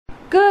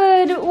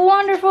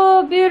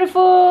wonderful,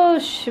 beautiful.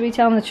 Should we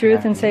tell them the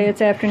truth and say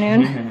it's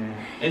afternoon?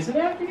 Is it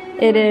afternoon?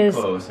 It is.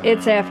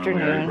 It's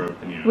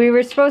afternoon. We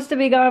were supposed to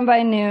be gone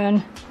by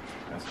noon,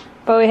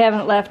 but we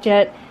haven't left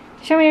yet.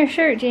 Show me your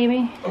shirt,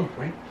 Jamie. Oh,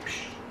 right.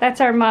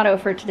 That's our motto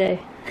for today.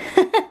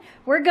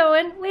 We're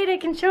going. Wait, I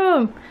can show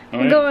them.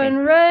 We're going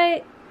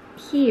right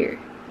here.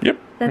 Yep.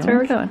 That's where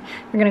we're going.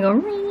 We're gonna go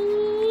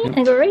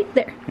and go right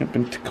there. Yep,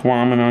 and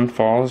Tequamanon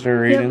Falls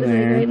are right in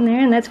there. Right in there,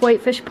 and that's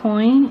Whitefish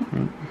Point.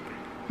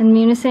 And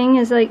Munising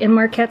is like, and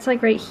Marquette's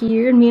like right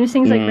here, and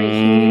Munising's like right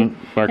here.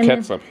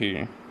 Marquette's up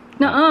here.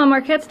 No,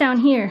 Marquette's down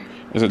here.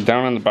 Is it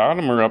down on the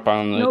bottom or up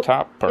on the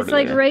top part of it? It's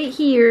like right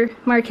here.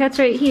 Marquette's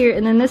right here,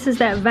 and then this is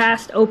that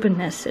vast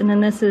openness, and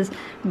then this is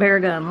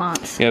Baraga and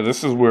Lance. Yeah,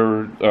 this is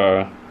where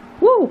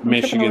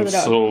Michigan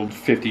sold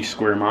 50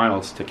 square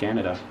miles to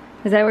Canada.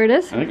 Is that where it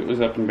is? I think it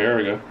was up in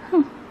Baraga.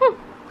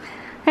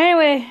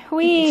 Anyway,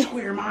 we 50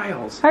 square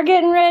miles. Are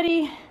getting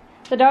ready.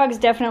 The dogs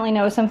definitely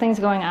know something's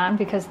going on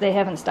because they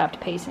haven't stopped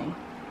pacing.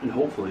 And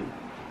hopefully.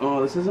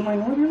 Oh, this isn't my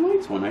Northern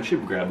Lights one. I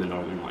should grab the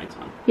Northern Lights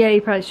one. Yeah,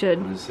 you probably should.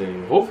 I'm gonna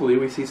say, hopefully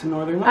we see some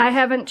Northern Lights. I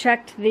haven't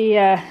checked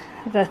the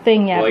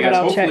thing yet, well, I guess but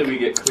I'll check. Hopefully we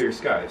get clear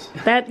skies.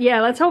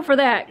 Yeah, let's hope for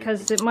that,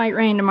 because it might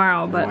rain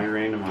tomorrow. But it might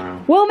rain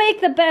tomorrow. We'll make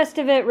the best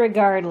of it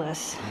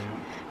regardless. Yeah.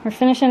 We're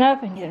finishing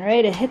up and getting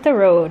ready to hit the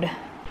road.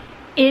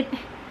 It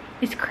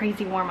is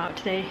crazy warm out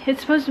today.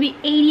 It's supposed to be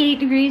 88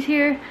 degrees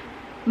here.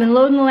 I've been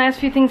loading the last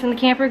few things in the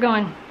camper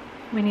going,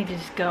 we need to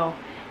just go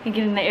and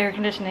get in the air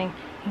conditioning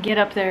and get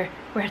up there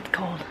where it's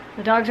cold.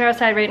 The dogs are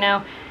outside right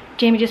now.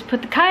 Jamie just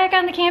put the kayak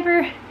on the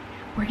camper.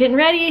 We're getting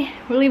ready.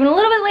 We're leaving a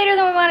little bit later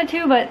than we wanted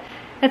to, but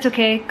that's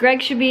okay.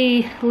 Greg should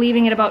be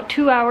leaving in about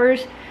 2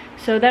 hours,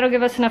 so that'll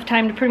give us enough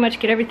time to pretty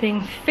much get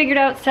everything figured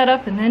out, set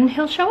up, and then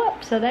he'll show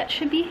up. So that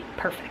should be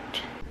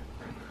perfect.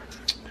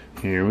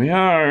 Here we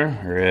are,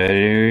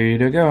 ready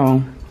to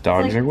go.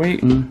 Dogs are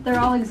waiting. They're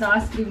all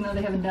exhausted even though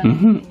they haven't done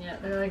anything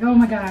yet. They're like, oh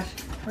my gosh,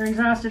 we're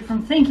exhausted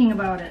from thinking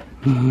about it.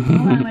 Hold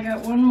on, I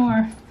got one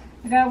more.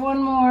 They're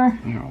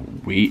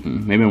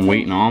waiting. They've been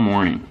waiting all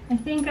morning. I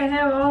think I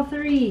have all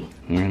 3.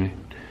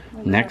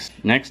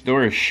 Next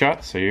door is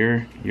shut, so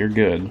you're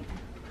good.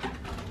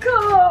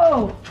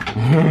 Go!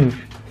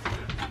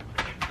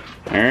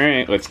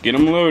 Alright, let's get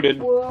them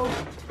loaded. Whoa.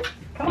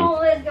 Come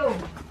on, let's go.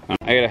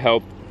 I gotta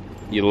help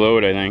you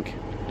load, I think.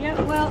 Yeah,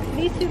 well,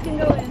 these 2 can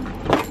go in.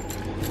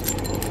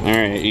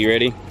 Alright, you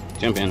ready?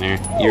 Jump in there.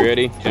 You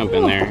ready? Jump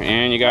in there.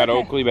 And you got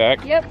Oakley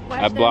back. Yep.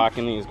 I'm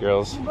blocking these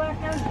girls. You block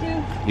those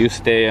 2. You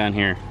stay on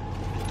here.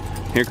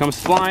 Here comes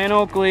flying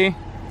Oakley.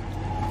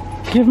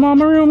 Give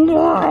Mama room.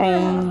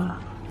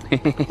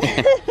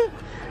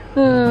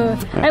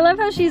 I love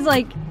how she's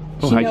like,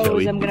 she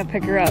knows I'm gonna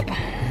pick her up.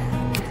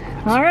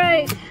 All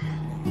right,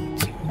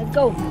 let's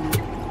go.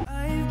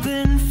 I've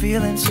been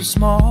feeling so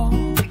small.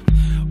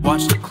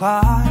 Watch the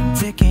clock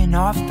ticking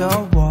off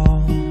the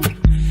wall.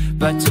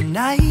 But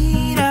tonight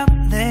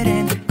I'm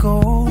letting it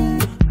go.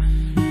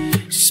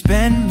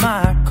 Spend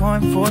my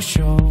coin for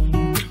sure.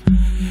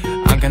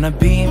 I'm gonna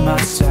be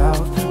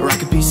myself, or I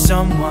could be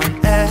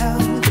someone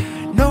else.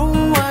 No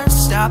one's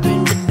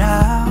stopping me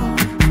now.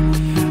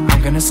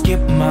 I'm gonna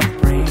skip my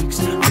breaks,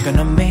 I'm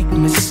gonna make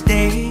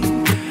mistakes.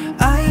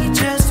 I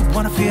just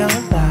wanna feel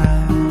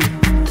alive.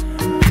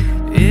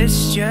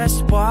 It's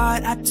just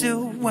what I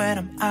do when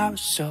I'm out,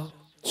 so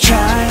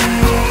try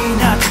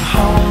not to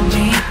hold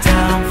me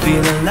down.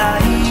 Feel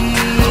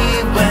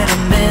alive when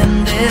I'm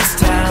in this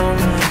town.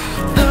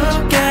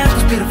 Look at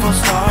those beautiful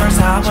stars.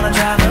 I wanna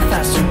drive a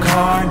faster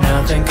car.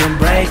 Nothing can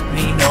break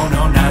me, no,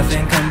 no,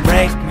 nothing can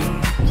break me.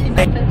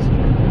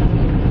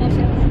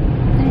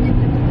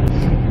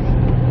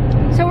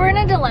 So we're in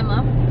a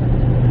dilemma.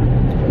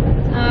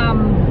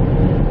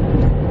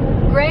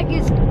 Greg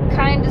is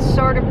kind of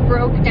sort of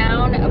broke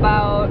down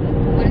about,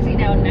 what is he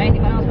now, 90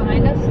 miles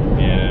behind us?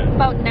 Yeah.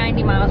 About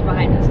 90 miles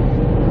behind us.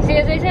 See,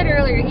 as I said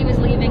earlier, he was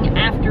leaving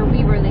after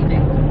we were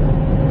leaving.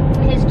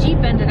 His Jeep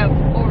ended up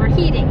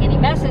overheating and he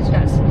messaged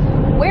us.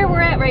 Where we're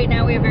at right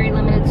now, we have very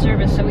limited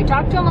service, so we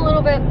talked to him a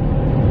little bit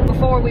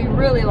before we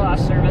really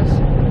lost service.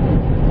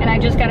 And I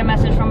just got a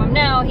message from him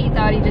now. He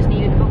thought he just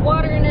needed to put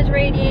water in his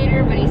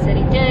radiator, but he said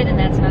he did, and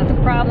that's not the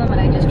problem.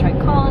 And I just tried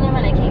calling him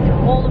and I can't get a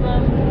hold of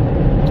him.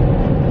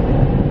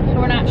 So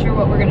we're not sure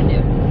what we're gonna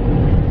do.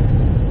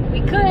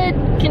 We could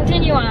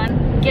continue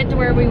on, get to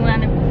where we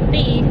want to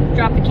be,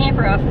 drop the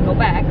camper off and go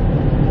back.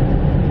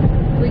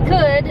 We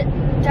could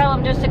tell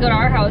him just to go to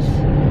our house,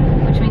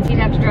 which means he'd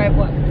have to drive,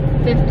 what,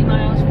 50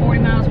 miles, 40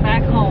 miles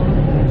back home,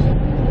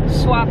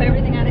 swap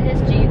everything out of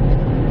his Jeep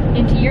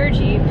into your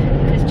Jeep,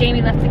 because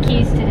Jamie left the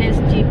keys to his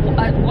Jeep.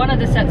 One of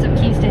the sets of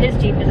keys to his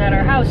Jeep is at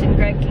our house, and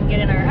Greg can get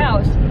in our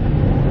house.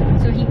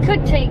 So he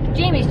could take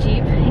Jamie's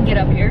Jeep and get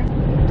up here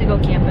to go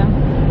camping.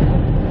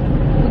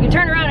 We could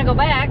turn around and go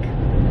back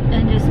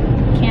and just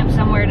camp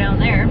somewhere down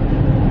there.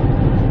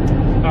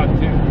 Thought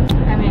too.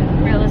 I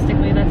mean,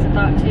 realistically, that's a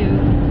thought too.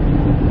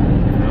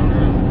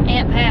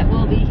 Aunt Pat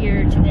will be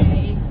here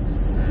today,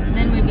 and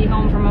then we'd be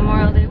home for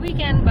Memorial Day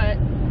weekend, but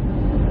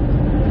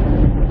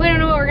we don't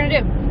know what we're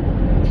gonna do.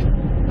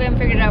 We haven't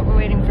figured it out. out. We're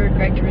waiting for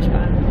Greg to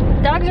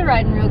respond. Dogs are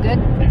riding real good.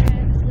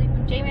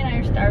 Jamie and I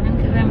are starving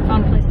because we haven't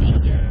found a place to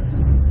eat yet.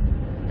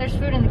 There's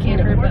food in the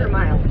camper. In a quarter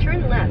mile,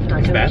 turn left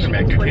onto bathroom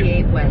Michigan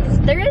 28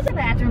 West. There is a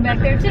bathroom back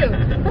there too.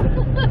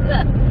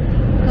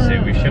 See,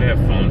 we should have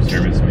phone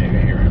service maybe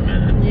here in a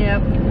minute.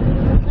 Yep.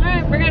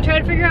 Alright, we're gonna try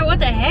to figure out what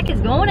the heck is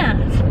going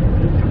on.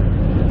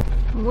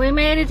 We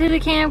made it to the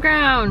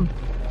campground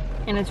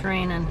and it's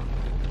raining.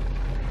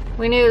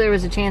 We knew there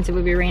was a chance it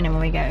would be raining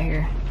when we got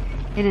here.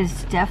 It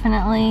is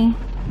definitely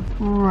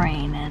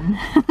raining.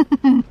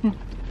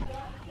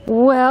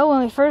 Well,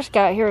 when we first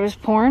got here it was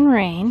pouring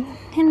rain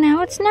and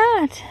now it's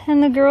not.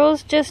 And the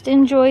girls just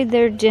enjoyed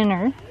their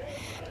dinner.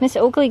 Miss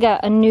Oakley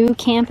got a new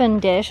camping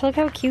dish. Look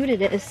how cute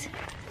it is.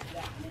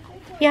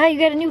 Yeah, you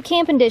got a new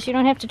camping dish. You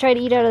don't have to try to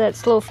eat out of that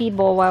slow feed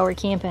bowl while we're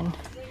camping.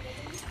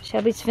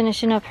 Shelby's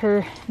finishing up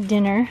her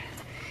dinner.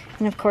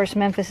 And of course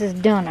Memphis is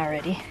done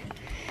already.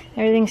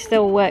 Everything's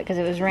still wet because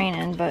it was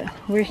raining, but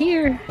we're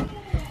here.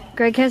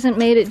 Greg hasn't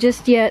made it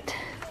just yet.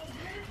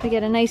 We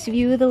got a nice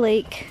view of the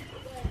lake.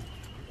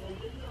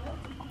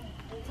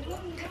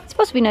 It's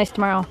supposed to be nice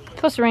tomorrow. It's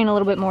supposed to rain a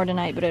little bit more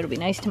tonight, but it'll be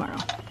nice tomorrow.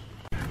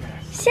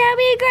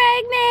 Shelby,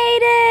 Greg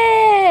made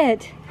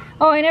it!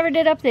 Oh, I never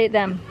did update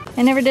them.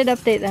 I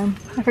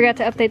forgot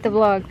to update the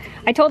vlog.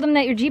 I told him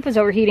that your Jeep was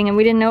overheating and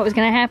we didn't know it was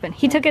gonna happen.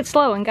 He took it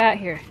slow and got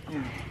here.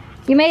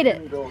 You made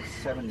it.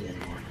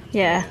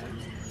 Yeah.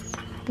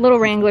 Little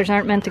Wranglers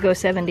aren't meant to go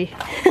 70.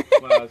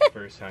 Well, it's the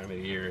first time of the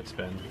year it's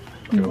been.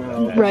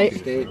 Right.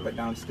 State, but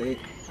downstate.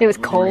 It was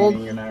cold.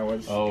 And I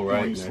was Oh,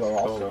 right. going slow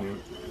also.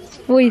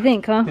 What do you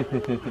think, huh?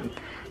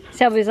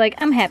 Shelby's like,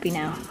 I'm happy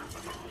now.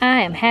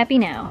 I am happy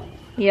now.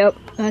 Yep,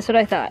 that's what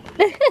I thought.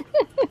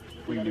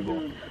 We can do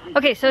both.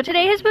 Okay, so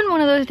today has been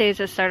one of those days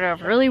that started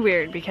off really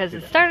weird because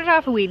it started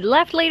off and we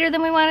left later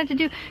than we wanted to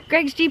do.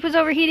 Greg's Jeep was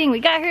overheating. We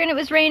got here and it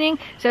was raining.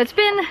 So it's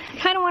been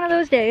kind of one of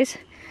those days.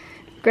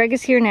 Greg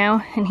is here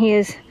now and he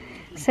is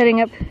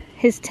setting up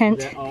his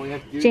tent.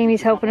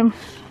 Jamie's helping him.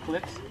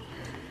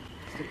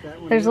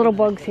 There's little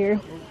bugs here.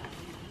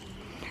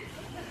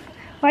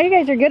 Wow, you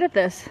guys are good at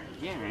this.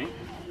 Yeah, right?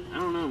 I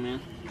don't know,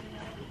 man.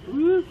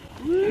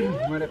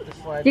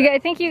 I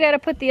think you got to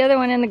put the other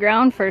one in the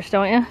ground first,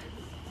 don't you?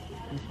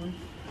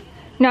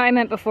 No, I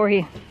meant before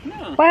he.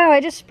 No. Wow, I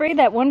just sprayed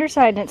that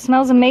Wondercide and it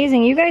smells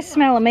amazing. You guys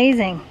smell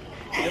amazing.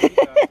 You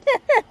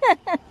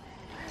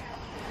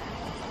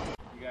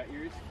got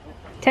yours?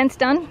 Tent's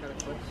done?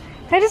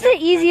 That is the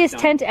easiest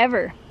tent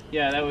ever.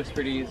 Yeah, that was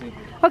pretty easy.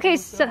 Okay,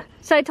 so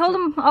I told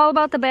him all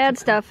about the bad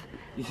stuff.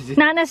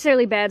 Not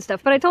necessarily bad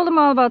stuff, but I told him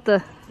all about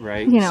the,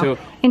 Right. you know, So,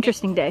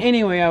 interesting day.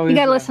 anyway, I was. You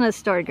gotta listen to the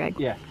story, Greg.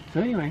 Yeah.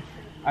 So anyway,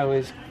 I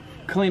was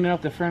cleaning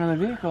up the front of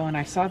the vehicle and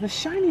I saw this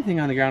shiny thing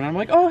on the ground. I'm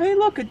like, oh, hey,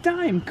 look, a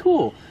dime,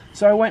 cool.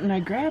 So I went and I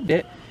grabbed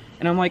it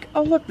and I'm like,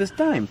 oh, look, this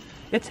dime,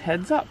 it's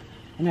heads up.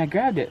 And I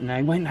grabbed it and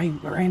I went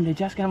and I ran to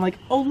Jessica and I'm like,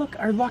 oh, look,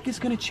 our luck is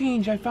gonna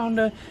change. I found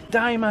a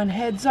dime on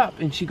heads up.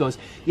 And she goes,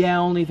 yeah,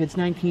 only if it's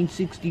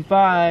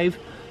 1965.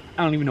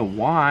 I don't even know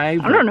why.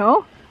 I don't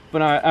know.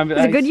 But It's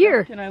a good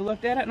year. And I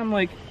looked at it and I'm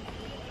like,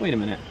 wait a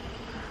minute.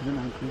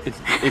 It's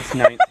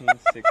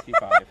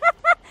 1965.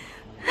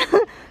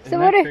 So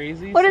what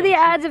are the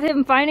odds of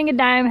him finding a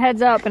dime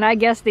heads up and I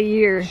guess the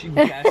year? She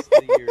guessed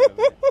the year of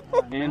it.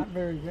 And, Not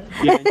very good.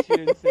 yeah, and she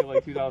didn't say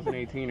like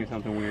 2018 or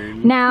something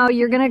weird. Now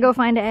you're gonna go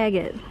find an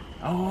agate.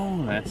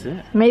 Oh, that's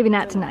it. Maybe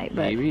not tonight,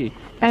 but Maybe.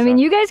 I mean,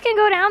 you guys can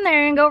go down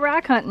there and go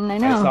rock hunting. I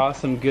know. I saw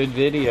some good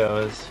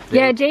videos.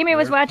 Yeah, Jamie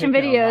was watching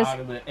videos. Out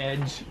of the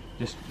edge,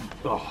 just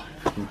oh.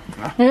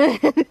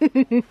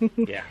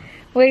 Yeah.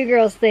 What do you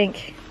girls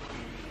think?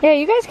 Yeah,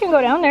 you guys can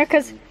go down there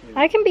because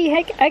I can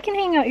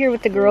hang out here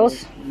with the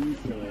girls.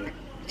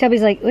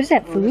 Shelby's like, what is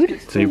that, food?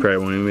 So you probably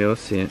won't even be able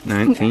to see it.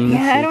 19.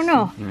 Yeah, I don't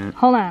know. Yeah.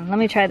 Hold on, let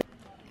me try that.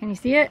 Can you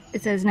see it?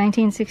 It says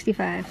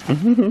 1965.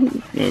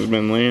 It's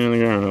been laying on the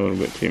ground a little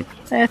bit too.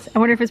 I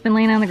wonder if it's been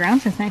laying on the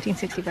ground since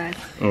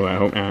 1965. Oh, I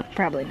hope not.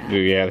 Probably not.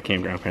 Yeah, the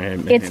campground probably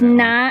had. It's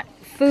not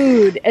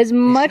food. As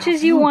much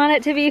as you want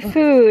it to be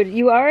food,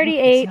 you already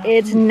ate.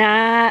 It's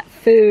not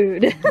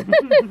food.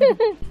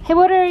 Hey,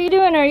 what are you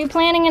doing? Are you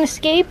planning an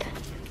escape?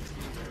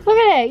 Look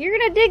at that. You're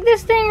gonna dig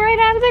this thing right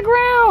out of the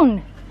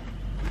ground.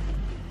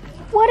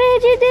 What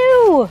did you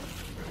do?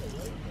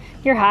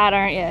 You're hot,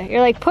 aren't you?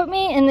 You're like, put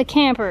me in the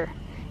camper.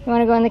 You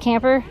want to go in the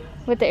camper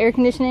with the air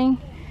conditioning?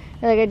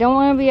 You're like, I don't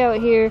want to be out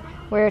here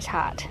where it's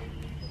hot.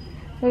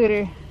 Look at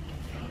her.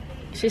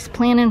 She's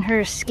planning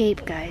her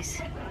escape,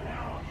 guys.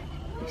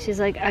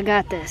 She's like, I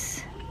got this.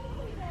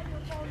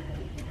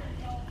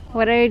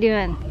 What are you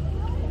doing?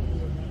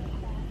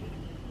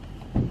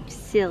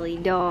 Silly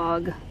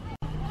dog.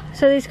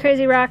 So these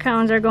crazy rock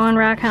hounds are going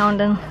rock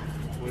hounding.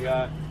 We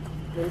got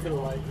a little bit of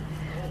light.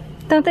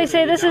 Don't they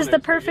say this is the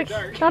perfect?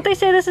 Don't they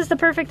say this is the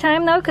perfect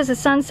time though, because the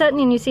sun's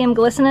setting and you see them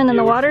glistening in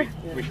the water?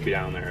 We should be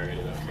down there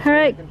already though. All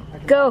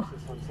right, go,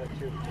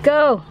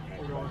 go,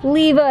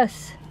 leave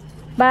us.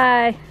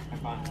 Bye.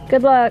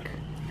 Good luck.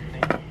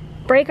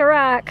 Break a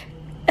rock.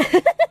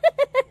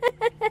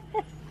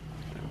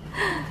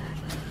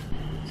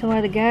 So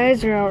while the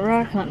guys are out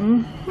rock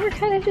hunting, we're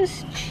kind of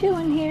just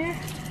chilling here.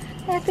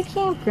 at the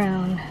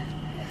campground.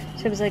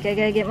 So I was like, I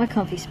gotta get my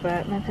comfy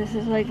spot. Memphis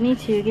is like, me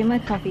too, get my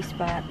comfy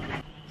spot.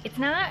 It's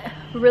not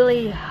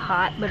really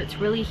hot, but it's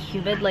really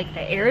humid. Like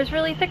the air is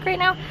really thick right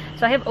now.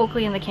 So I have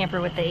Oakley in the camper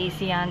with the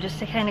AC on just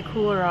to kind of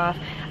cool her off.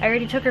 I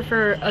already took her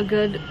for a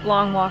good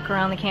long walk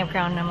around the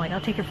campground, and I'm like,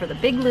 I'll take her for the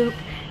big loop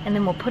and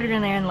then we'll put her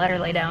in there and let her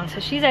lay down. So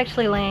she's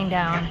actually laying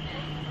down,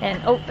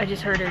 and oh, I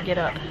just heard her get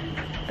up.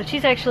 But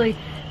she's actually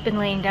been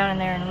laying down in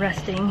there and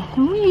resting.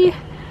 And we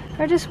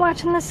are just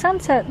watching the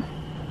sunset.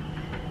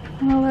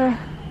 Well,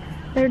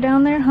 they're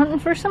down there hunting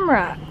for some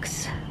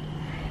rocks.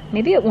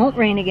 Maybe it won't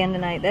rain again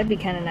tonight. That'd be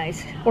kind of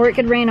nice. Or it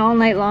could rain all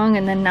night long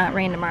and then not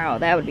rain tomorrow.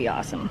 That would be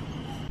awesome.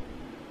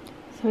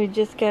 So we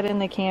just got in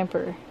the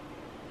camper.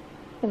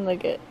 And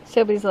look at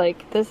Shelby's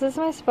like, this is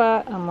my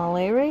spot. I'm gonna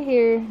lay right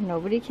here.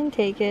 Nobody can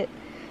take it.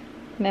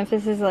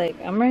 Memphis is like,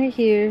 I'm right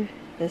here.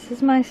 This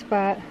is my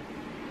spot.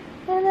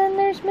 And then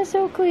there's Miss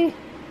Oakley.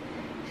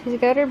 She's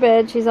got her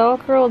bed. She's all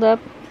curled up.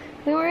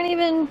 We weren't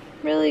even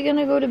really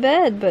gonna go to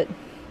bed, but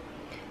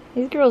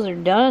these girls are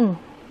done.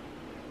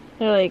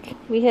 They're like,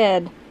 we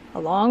had a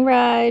long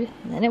ride,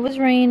 and then it was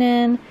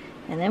raining,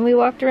 and then we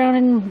walked around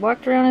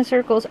in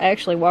circles. I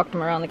actually walked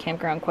them around the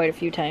campground quite a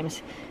few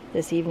times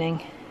this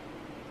evening.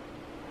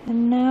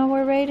 And now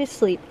we're ready to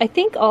sleep. I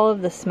think all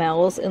of the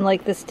smells and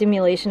like the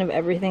stimulation of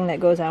everything that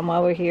goes on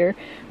while we're here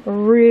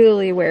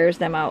really wears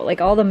them out.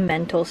 Like all the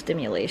mental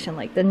stimulation,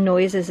 like the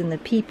noises and the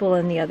people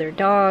and the other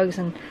dogs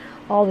and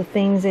all the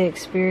things they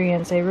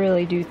experience, I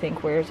really do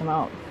think wears them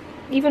out.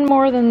 Even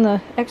more than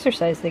the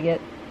exercise they get.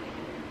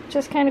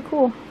 Just kind of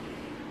cool.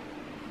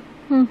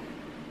 Alright,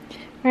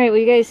 well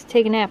you guys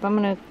take a nap. I'm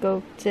gonna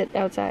go sit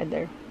outside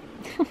there.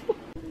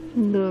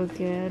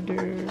 Look at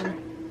her.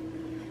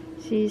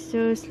 She's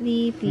so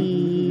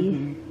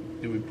sleepy.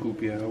 Did we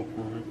poop you out?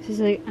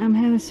 She's like, I'm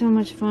having so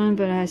much fun,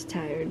 but I was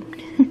tired.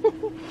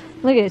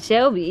 Look at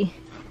Shelby.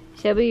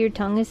 Shelby, your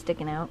tongue is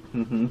sticking out.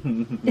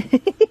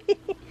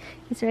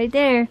 It's right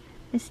there.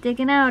 It's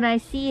sticking out. I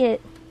see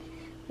it.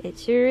 It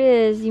sure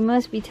is. You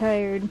must be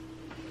tired.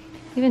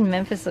 Even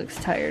Memphis looks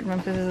tired.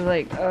 Memphis is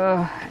like,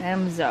 oh,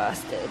 I'm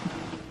exhausted.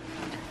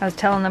 I was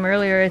telling them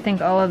earlier, I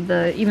think all of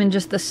the, even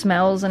just the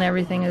smells and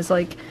everything is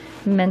like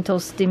mental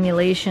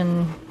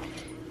stimulation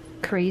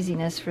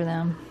craziness for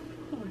them.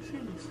 Oh, my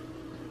sandals.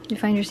 You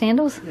find your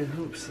sandals? Yeah,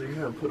 oops. I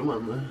gotta put them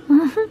on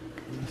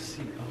the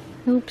seat.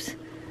 Oh. Oops.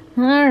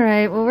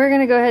 Alright, well we're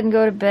gonna go ahead and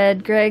go to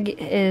bed. Greg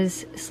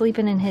is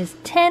sleeping in his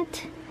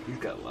tent. He's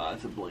got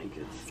lots of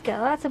blankets. He's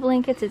got lots of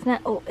blankets. It's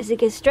not, oh, is it a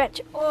good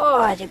stretch?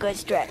 Oh, it's a good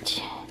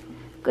stretch.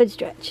 Good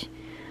stretch.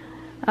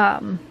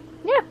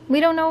 Yeah, we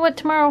don't know what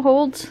tomorrow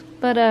holds,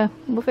 but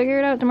we'll figure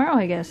it out tomorrow,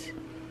 I guess.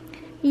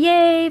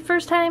 Yay!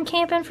 First time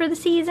camping for the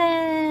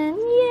season!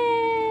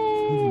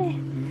 Yay!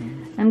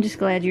 I'm just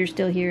glad you're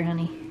still here,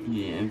 honey.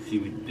 Yeah, she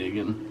was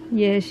digging.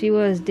 Yeah, she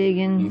was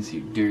digging. You can see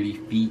her dirty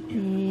feet.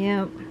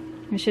 Yep.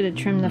 I should have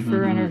trimmed the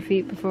fur on her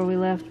feet before we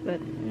left, but...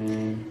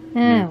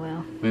 Yeah.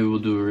 Well. Maybe we'll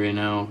do it right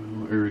now,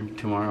 or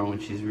tomorrow when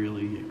she's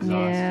really exhausted.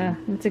 Yeah,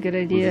 that's a good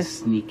idea. We'll just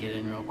sneak it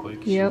in real quick.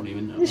 Yep. She won't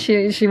even know.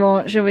 She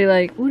won't. She'll be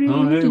like, what are you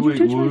doing? Hey, Did wait,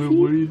 you touch my feet?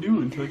 what are you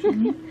doing?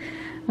 Touching me?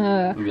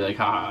 We'll be like,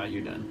 ha,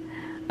 you're done.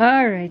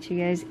 Alright, you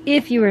guys.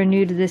 If you are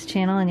new to this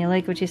channel and you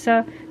like what you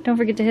saw, don't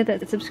forget to hit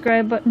that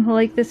subscribe button,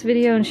 like this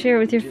video, and share it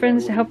with your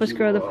friends to help us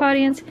grow the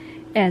audience.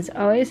 As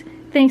always,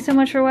 thanks so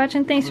much for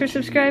watching. Thanks for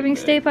subscribing.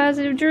 Stay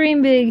positive,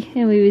 dream big,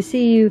 and we will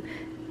see you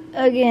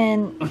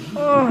again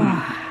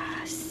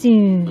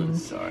soon. I'm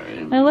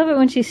sorry. I love it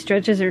when she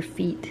stretches her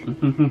feet.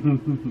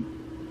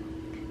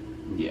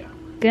 Yeah.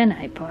 Good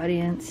night,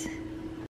 audience.